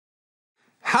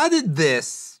How did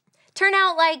this turn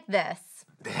out like this?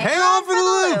 Hang on for the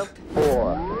loop.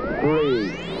 4,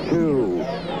 3, 2,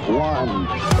 1.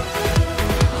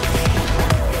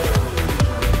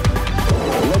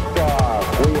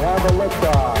 Liftoff. We have a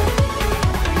liftoff.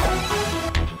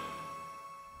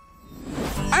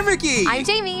 I'm Ricky. I'm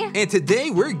Jamie. And today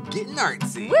we're getting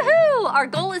artsy. Woohoo! Our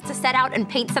goal is to set out and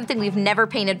paint something we've never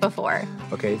painted before.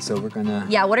 Okay, so we're gonna...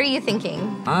 Yeah, what are you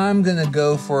thinking? I'm gonna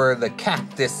go for the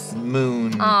cactus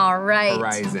moon All right.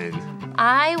 horizon.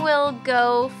 I will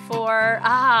go for,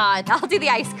 I'll do the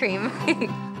ice cream.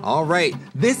 All right,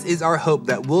 this is our hope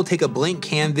that we'll take a blank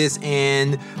canvas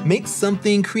and make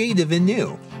something creative and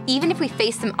new. Even if we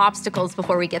face some obstacles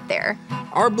before we get there.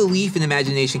 Our belief and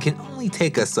imagination can only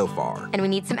take us so far. And we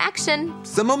need some action.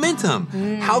 Some momentum.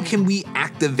 How can we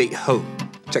activate hope?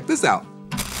 Check this out.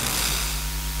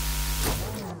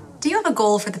 Do you have a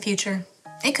goal for the future?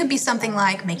 It could be something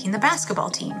like making the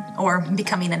basketball team, or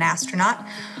becoming an astronaut,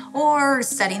 or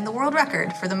setting the world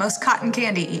record for the most cotton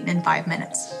candy eaten in 5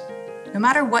 minutes. No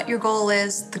matter what your goal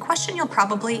is, the question you'll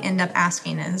probably end up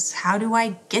asking is, how do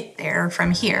I get there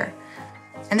from here?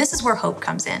 And this is where hope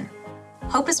comes in.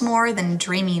 Hope is more than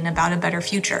dreaming about a better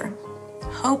future.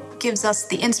 Hope gives us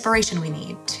the inspiration we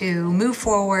need to move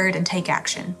forward and take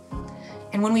action.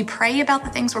 And when we pray about the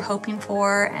things we're hoping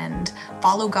for and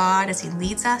follow God as He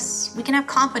leads us, we can have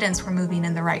confidence we're moving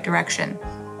in the right direction,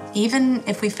 even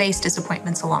if we face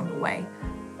disappointments along the way.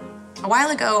 A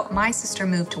while ago, my sister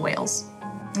moved to Wales.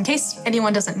 In case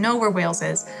anyone doesn't know where Wales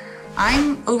is,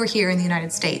 I'm over here in the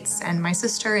United States, and my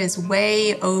sister is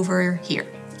way over here.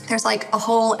 There's like a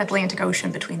whole Atlantic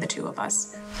Ocean between the two of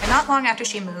us. And not long after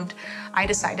she moved, I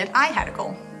decided I had a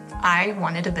goal. I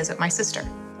wanted to visit my sister.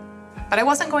 But I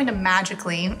wasn't going to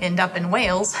magically end up in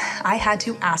Wales. I had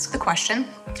to ask the question,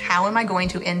 how am I going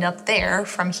to end up there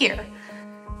from here?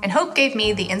 And Hope gave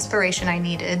me the inspiration I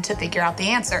needed to figure out the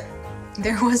answer.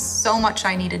 There was so much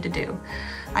I needed to do.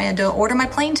 I had to order my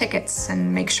plane tickets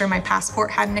and make sure my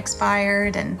passport hadn't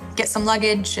expired and get some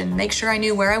luggage and make sure I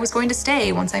knew where I was going to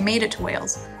stay once I made it to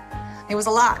Wales. It was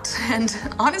a lot, and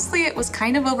honestly, it was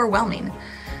kind of overwhelming.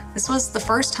 This was the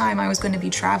first time I was going to be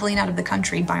traveling out of the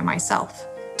country by myself.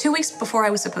 2 weeks before I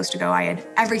was supposed to go, I had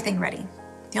everything ready.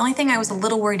 The only thing I was a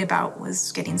little worried about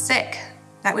was getting sick.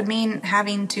 That would mean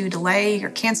having to delay or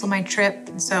cancel my trip,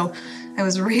 and so I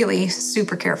was really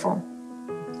super careful.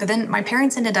 But then my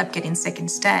parents ended up getting sick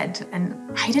instead,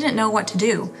 and I didn't know what to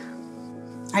do.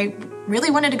 I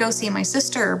really wanted to go see my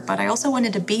sister, but I also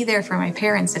wanted to be there for my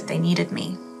parents if they needed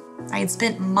me. I had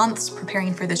spent months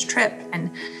preparing for this trip,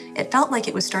 and it felt like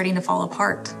it was starting to fall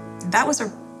apart. That was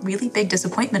a really big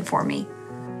disappointment for me.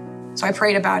 So I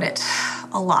prayed about it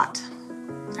a lot.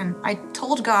 And I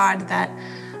told God that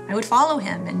I would follow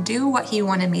Him and do what He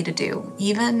wanted me to do,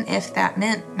 even if that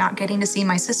meant not getting to see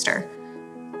my sister.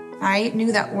 I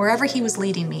knew that wherever He was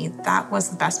leading me, that was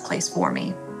the best place for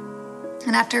me.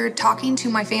 And after talking to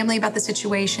my family about the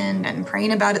situation and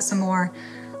praying about it some more,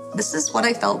 this is what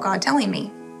I felt God telling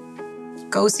me.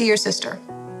 Go see your sister.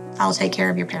 I'll take care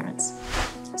of your parents.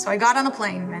 So I got on a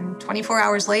plane, and 24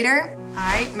 hours later,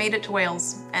 I made it to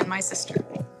Wales and my sister.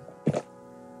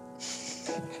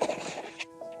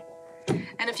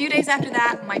 And a few days after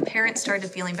that, my parents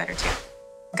started feeling better too.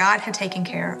 God had taken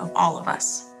care of all of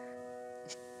us.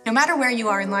 No matter where you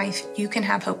are in life, you can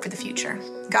have hope for the future.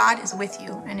 God is with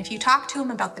you, and if you talk to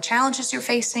Him about the challenges you're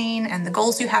facing and the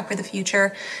goals you have for the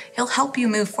future, He'll help you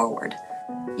move forward.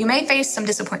 You may face some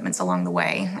disappointments along the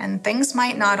way, and things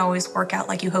might not always work out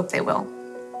like you hope they will.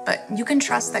 But you can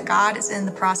trust that God is in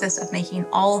the process of making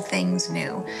all things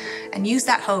new, and use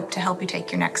that hope to help you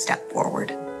take your next step forward.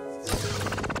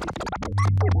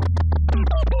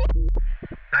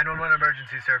 911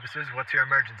 Emergency Services, what's your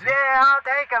emergency? Yeah, I'll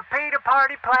take a pita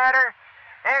party platter,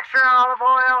 extra olive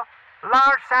oil,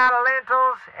 large side of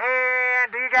lentils,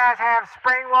 and do you guys have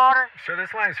spring water? Sure,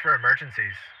 this line's for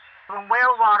emergencies.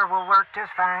 Well water will work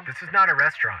just fine. This is not a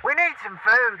restaurant. We need some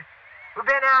food. We've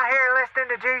been out here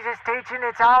listening to Jesus teaching.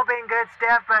 It's all been good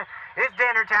stuff, but it's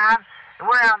dinner time, and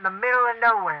we're out in the middle of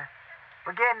nowhere.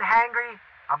 We're getting hangry.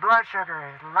 Our blood sugar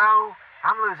is low.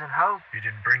 I'm losing hope. You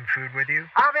didn't bring food with you?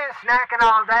 I've been snacking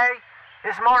all day.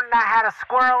 This morning I had a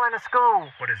squirrel in a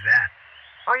school. What is that?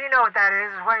 Oh, you know what that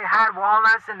is. It's where you hide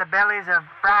walnuts in the bellies of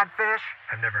fried fish.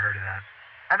 I've never heard of that.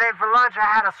 And then for lunch I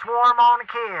had a swarm on a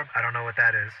kid. I don't know what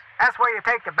that is. That's where you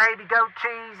take the baby goat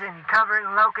cheese and you cover it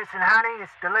in locusts and honey.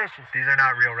 It's delicious. These are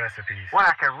not real recipes. What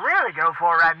I could really go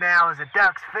for right now is a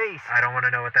duck's feast. I don't want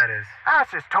to know what that is.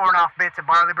 It's just torn off bits of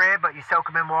barley bread, but you soak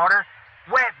them in water.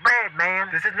 Wet bread,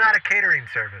 man. This is not a catering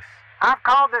service. I've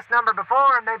called this number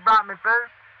before and they brought me food.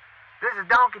 This is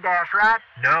Donkey Dash, right?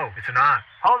 No, it's not.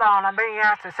 Hold on, I'm being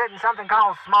asked to sit in something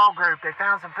called small group. They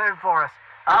found some food for us.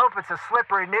 I hope it's a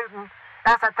slippery Newton.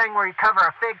 That's that thing where you cover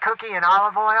a fig cookie in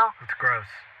olive oil. It's gross.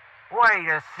 Wait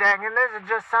a second, this is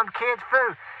just some kid's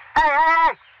food.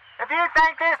 Hey! If you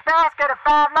think this basket of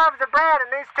 5 loaves of bread and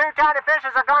these 2 tiny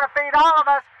fishes are going to feed all of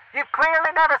us, you've clearly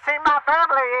never seen my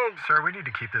family eat. Sir, we need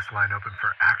to keep this line open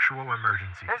for actual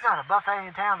emergencies. There's not a buffet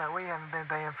in town that we haven't been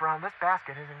paying from. This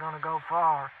basket isn't going to go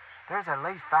far. There's at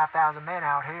least 5,000 men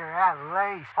out here, at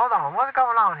least. Hold on, what's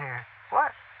going on here?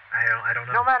 What? I don't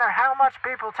know. No matter how much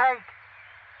people take,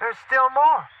 there's still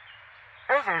more.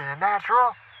 This isn't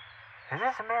natural. Is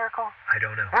this a miracle? I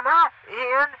don't know. Am I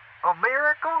in a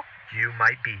miracle? You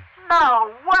might be.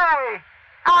 No way!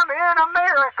 I'm in a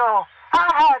miracle! I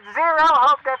had zero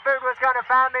hope that food was going to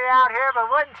find me out here,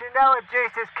 but wouldn't you know it,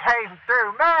 Jesus came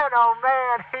through. Man, oh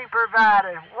man, he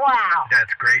provided. Wow!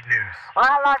 That's great news. Well,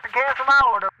 I'd like to cancel my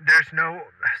order. There's no...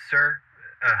 Sir?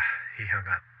 He hung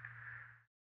up.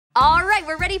 All right,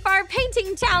 we're ready for our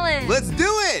painting challenge. Let's do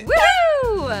it! Woo!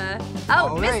 Oh,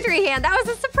 All right. mystery hand. That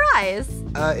was a surprise.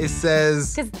 It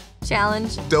says, 'Cause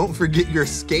challenge. don't forget your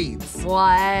skates. What?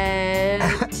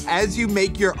 As you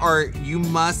make your art, you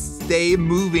must stay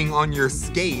moving on your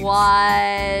skates.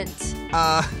 What?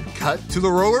 Cut to the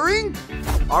roller rink.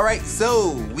 All right,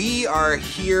 so we are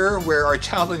here where our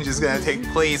challenge is gonna take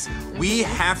place. We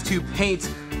have to paint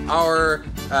our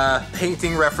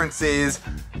painting references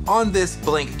on this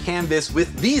blank canvas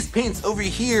with these paints over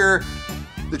here.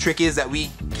 The trick is that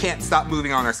we can't stop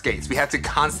moving on our skates. We have to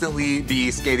constantly be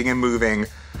skating and moving.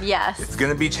 Yes. It's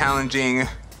gonna be challenging.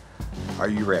 Are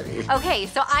you ready? Okay,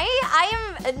 so I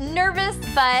am nervous,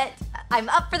 but I'm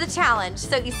up for the challenge.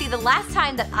 So you see, the last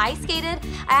time that I skated,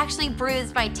 I actually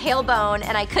bruised my tailbone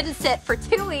and I couldn't sit for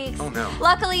 2 weeks. Oh no.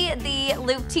 Luckily, the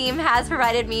Loop team has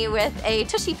provided me with a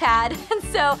tushy pad, and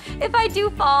so if I do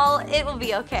fall, it will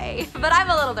be okay. But I'm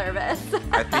a little nervous.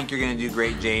 I think you're gonna do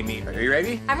great, Jamie. Are you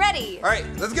ready? I'm ready. All right,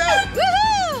 let's go.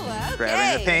 Woohoo! Okay.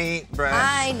 Grabbing the paintbrush.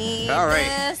 I need All right,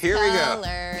 this here we go.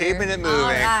 color. Keeping it moving.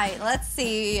 All right, let's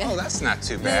see. Oh, that's not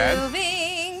too bad.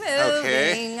 Moving.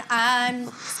 Okay.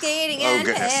 I'm skating Oh, and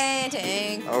goodness.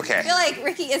 painting. Okay. I feel like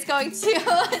Ricky is going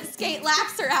to skate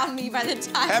laps around me by the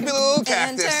time. Happy little And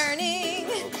cactus. turning.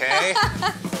 Okay.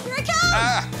 Here I come.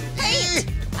 Ah, Paint.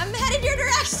 I'm headed your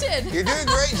direction. You're doing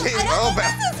great, Jamie. I Oh, don't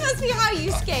think this is supposed to be how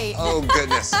you skate. Oh,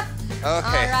 goodness. Okay. All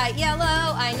right,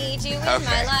 yellow, I need you in Okay.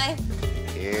 my life.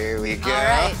 Here we go. All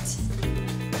right.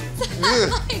 Ugh.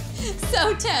 Like,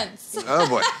 so tense. Oh,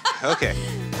 boy. Okay.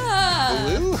 Ah,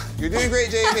 Blue. You're doing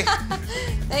great, Jamie.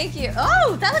 thank you.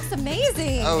 Oh, that looks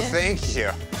amazing. Oh, thank you.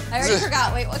 I already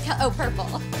forgot. Wait, what color? Oh,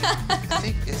 purple. I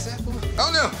think, is that blue?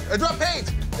 Oh, no. I dropped paint.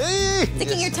 Hey.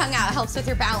 Sticking your tongue out helps with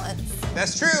your balance.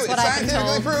 That's true. what It's I've been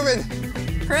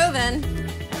scientifically proven. Proven.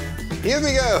 Here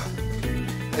we go.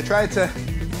 I tried to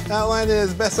outline it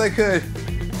as best I could.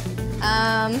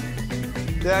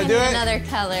 Did I Give do me it? another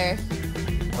color.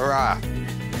 Hurrah.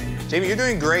 Jamie, you're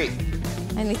doing great.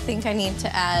 I think I need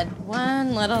to add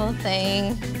one little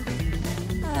thing.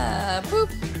 Boop.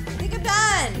 I think I'm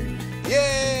done.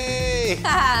 Yay!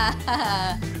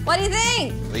 What do you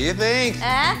think? What do you think?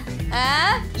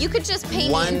 You could just paint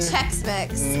me 1 in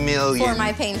Chex-Mix million. for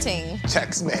my painting.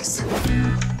 Chex-Mix.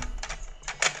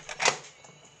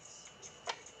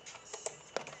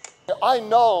 I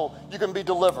know you can be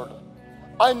delivered.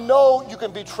 I know you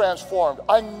can be transformed.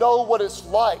 I know what it's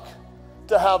like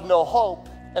to have no hope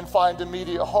and find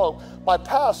immediate hope. My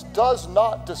past does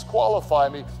not disqualify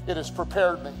me. It has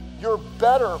prepared me. You're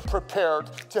better prepared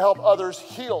to help others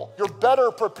heal. You're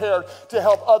better prepared to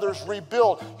help others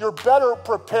rebuild. You're better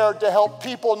prepared to help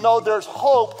people know there's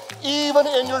hope even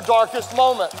in your darkest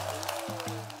moment.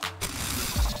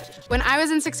 When I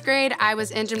was in 6th grade, I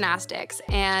was in gymnastics,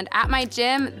 and at my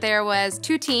gym, there was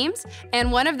 2 teams,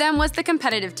 and one of them was the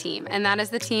competitive team, and that is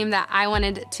the team that I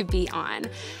wanted to be on.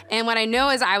 And what I know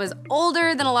is I was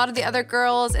older than a lot of the other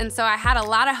girls, and so I had a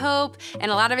lot of hope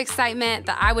and a lot of excitement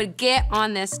that I would get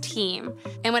on this team.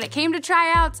 And when it came to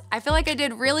tryouts, I feel like I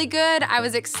did really good. I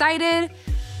was excited,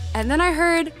 and then I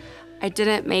heard I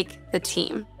didn't make the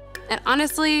team. And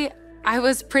honestly, I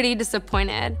was pretty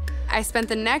disappointed. I spent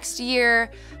the next year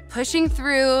pushing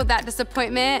through that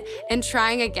disappointment and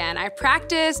trying again. I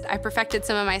practiced, I perfected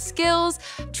some of my skills,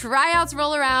 tryouts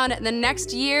roll around the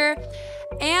next year,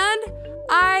 and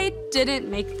I didn't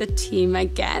make the team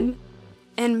again.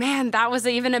 And man, that was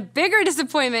even a bigger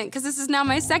disappointment because this is now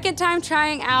my 2nd time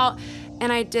trying out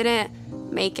and I didn't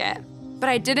make it. But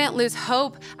I didn't lose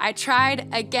hope. I tried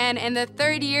again. In the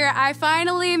 3rd year, I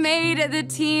finally made the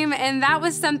team, and that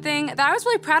was something that I was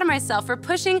really proud of myself for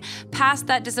pushing past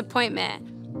that disappointment.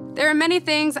 There are many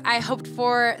things I hoped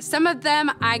for. Some of them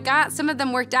I got, some of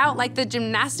them worked out, like the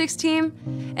gymnastics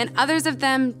team, and others of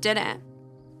them didn't.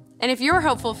 And if you're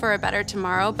hopeful for a better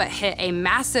tomorrow but hit a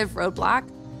massive roadblock,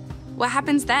 what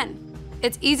happens then?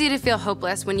 It's easy to feel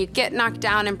hopeless when you get knocked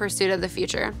down in pursuit of the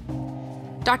future.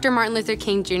 Dr. Martin Luther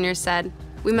King Jr. said,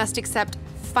 "We must accept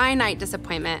finite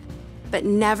disappointment, but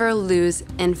never lose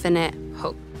infinite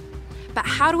hope." But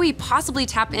how do we possibly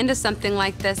tap into something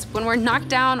like this when we're knocked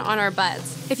down on our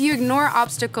butts? If you ignore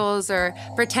obstacles or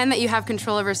pretend that you have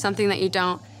control over something that you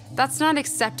don't, that's not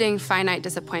accepting finite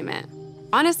disappointment.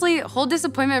 Honestly, hold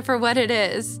disappointment for what it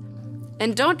is.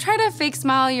 And don't try to fake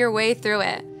smile your way through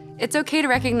it. It's okay to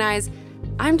recognize,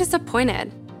 I'm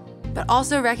disappointed, but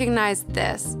also recognize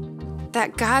this,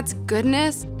 that God's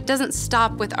goodness doesn't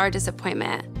stop with our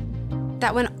disappointment.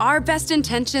 That when our best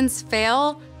intentions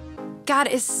fail, God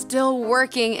is still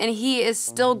working and He is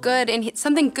still good and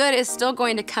something good is still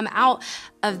going to come out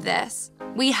of this.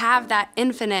 We have that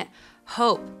infinite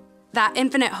hope. That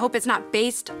infinite hope is not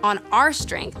based on our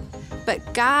strength,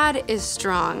 but God is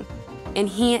strong and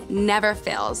He never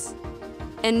fails.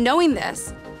 And knowing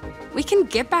this, we can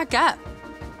get back up.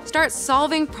 Start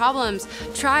solving problems,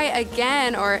 try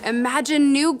again, or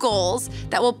imagine new goals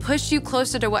that will push you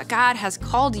closer to what God has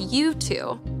called you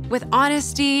to. With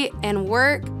honesty and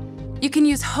work, you can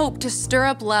use hope to stir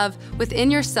up love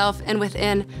within yourself and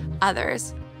within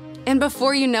others. And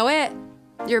before you know it,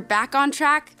 you're back on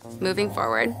track, moving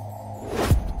forward.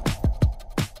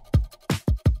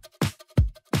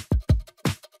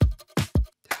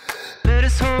 Let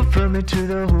us hold firmly to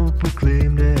the hope we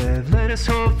claim to have. Let us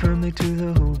hold firmly to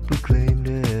the hope we claim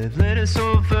to have. Let us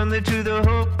hold firmly to the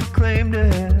hope we claim to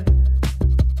have.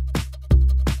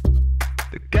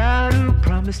 The God who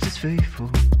promised is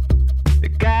faithful. The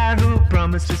God who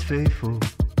promised is faithful.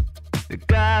 The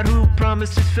God who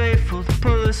promised is faithful to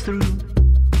pull us through.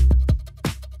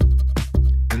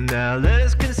 And now let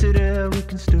us consider how we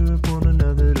can stir up one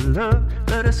another to love.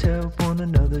 Let us help one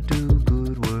another do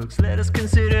good works. Let us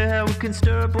consider how we can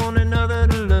stir up one another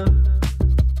to love.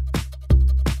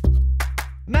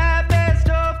 My best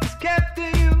hope is kept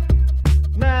in you.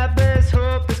 My best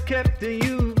hope is kept in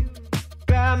you.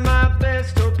 God, my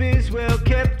best hope is well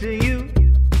kept in you.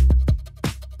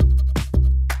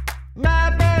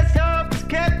 My best hope is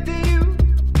kept in you.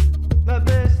 My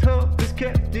best hope is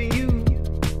kept in you.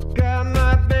 God,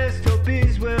 my best hope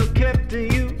is well kept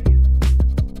in you.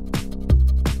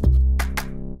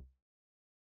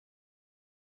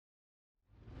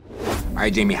 All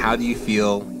right, Jamie, how do you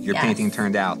feel your painting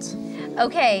turned out?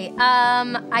 Okay,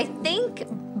 I think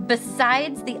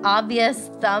besides the obvious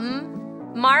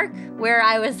thumb mark where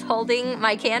I was holding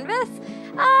my canvas,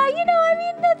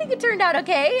 I think it turned out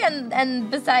okay. And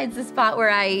besides the spot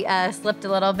where I slipped a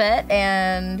little bit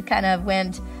and kind of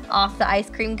went off the ice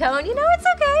cream cone, it's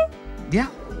okay. Yeah.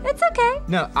 It's okay.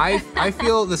 No, I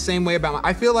feel the same way about mine.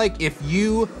 I feel like if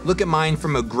you look at mine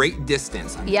from a great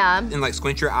distance and like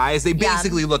squint your eyes, they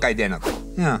basically look identical.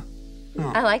 Yeah.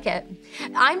 Oh. I like it.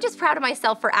 I'm just proud of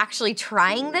myself for actually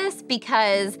trying this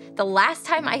because the last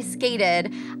time I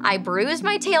skated, I bruised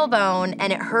my tailbone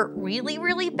and it hurt really,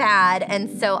 really bad. And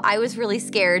so I was really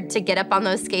scared to get up on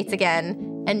those skates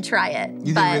again and try it.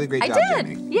 You did a really great job, I did.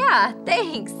 Jamie. Yeah,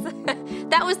 thanks.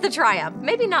 That was the triumph.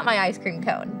 Maybe not my ice cream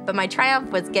cone, but my triumph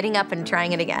was getting up and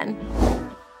trying it again.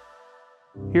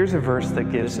 Here's a verse that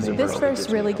gives me hope. This verse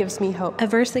really gives me hope. A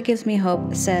verse that gives me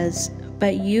hope says,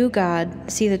 "But you,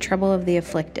 God, see the trouble of the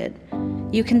afflicted.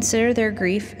 You consider their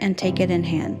grief and take it in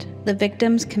hand. The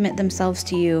victims commit themselves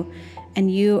to you, and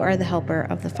you are the helper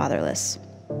of the fatherless."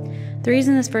 The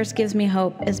reason this verse gives me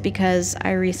hope is because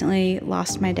I recently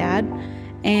lost my dad,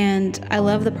 and I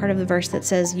love the part of the verse that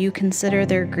says, "You consider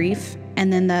their grief,"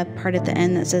 and then the part at the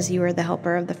end that says, "You are the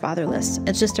helper of the fatherless."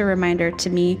 It's just a reminder to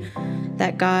me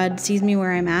that God sees me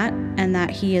where I'm at and that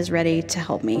He is ready to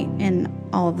help me in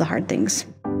all of the hard things.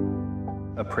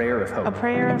 A prayer of hope. A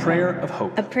prayer of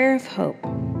hope. A prayer of hope.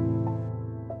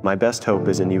 My best hope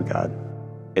is in you, God.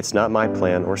 It's not my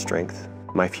plan or strength.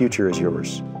 My future is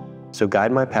yours. So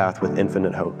guide my path with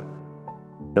infinite hope.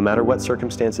 No matter what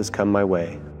circumstances come my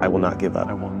way, I will not give up.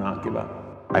 I will not give up.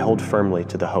 I hold firmly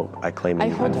to the hope I claim in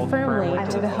you. I hold firmly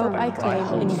to the hope I claim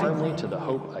in you. I hold firmly to the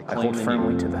hope I claim in you. I hold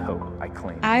firmly to the hope I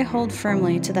claim. I hold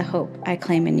firmly to the hope I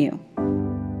claim in you.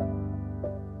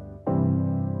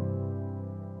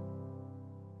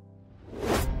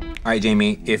 All right,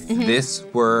 Jamie, if this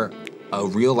were a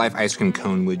real life ice cream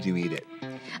cone, would you eat it?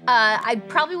 I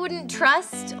probably wouldn't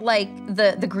trust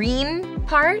the green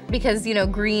part because,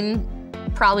 green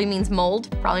probably means mold.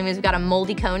 Probably means we've got a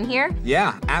moldy cone here.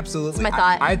 Yeah, absolutely. That's my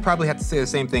thought. I'd probably have to say the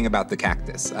same thing about the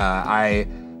cactus. I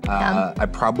I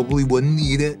probably wouldn't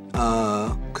eat it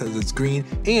because it's green.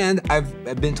 And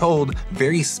I've been told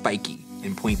very spiky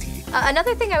and pointy.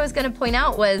 Another thing I was going to point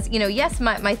out was, yes,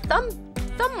 my thumb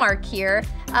mark here,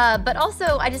 but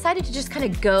also I decided to just kind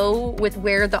of go with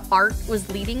where the art was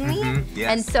leading me.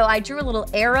 Yes. And so I drew a little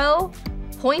arrow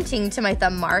pointing to my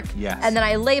thumb mark. Yes. And then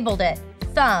I labeled it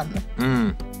thumb.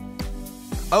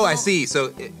 Oh, I see. So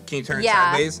can you turn it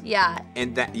sideways? Yeah.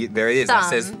 And there it is. Thumb. That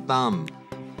says thumb.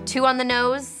 2 on the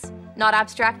nose, not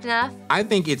abstract enough. I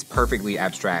think it's perfectly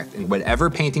abstract. And whatever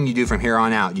painting you do from here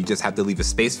on out, you just have to leave a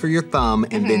space for your thumb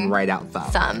and then write out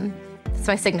thumb. Thumb. It's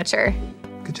my signature.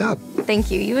 Good job. Thank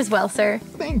you. You as well, sir.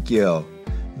 Thank you.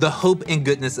 The hope and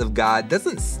goodness of God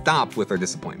doesn't stop with our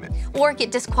disappointment. Or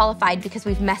get disqualified because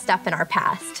we've messed up in our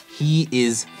past. He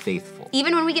is faithful.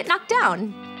 Even when we get knocked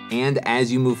down. And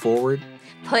as you move forward,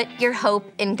 put your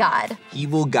hope in God. He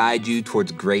will guide you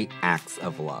towards great acts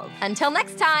of love. Until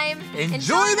next time,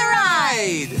 enjoy the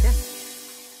ride!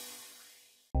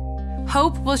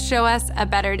 Hope will show us a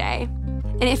better day.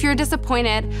 And if you're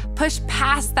disappointed, push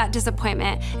past that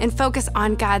disappointment and focus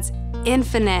on God's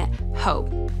infinite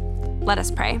hope. Let us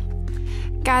pray.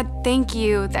 God, thank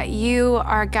you that you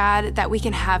are God that we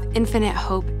can have infinite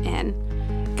hope in.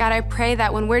 God, I pray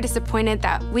that when we're disappointed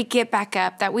that we get back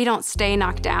up, that we don't stay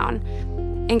knocked down.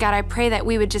 And God, I pray that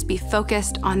we would just be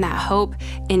focused on that hope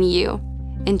in you.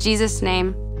 In Jesus'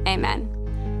 name, amen.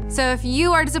 So if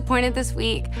you are disappointed this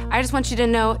week, I just want you to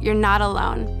know you're not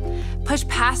alone. Push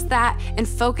past that and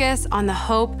focus on the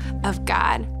hope of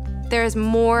God. There is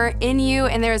more in you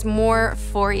and there is more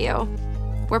for you.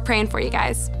 We're praying for you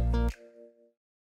guys.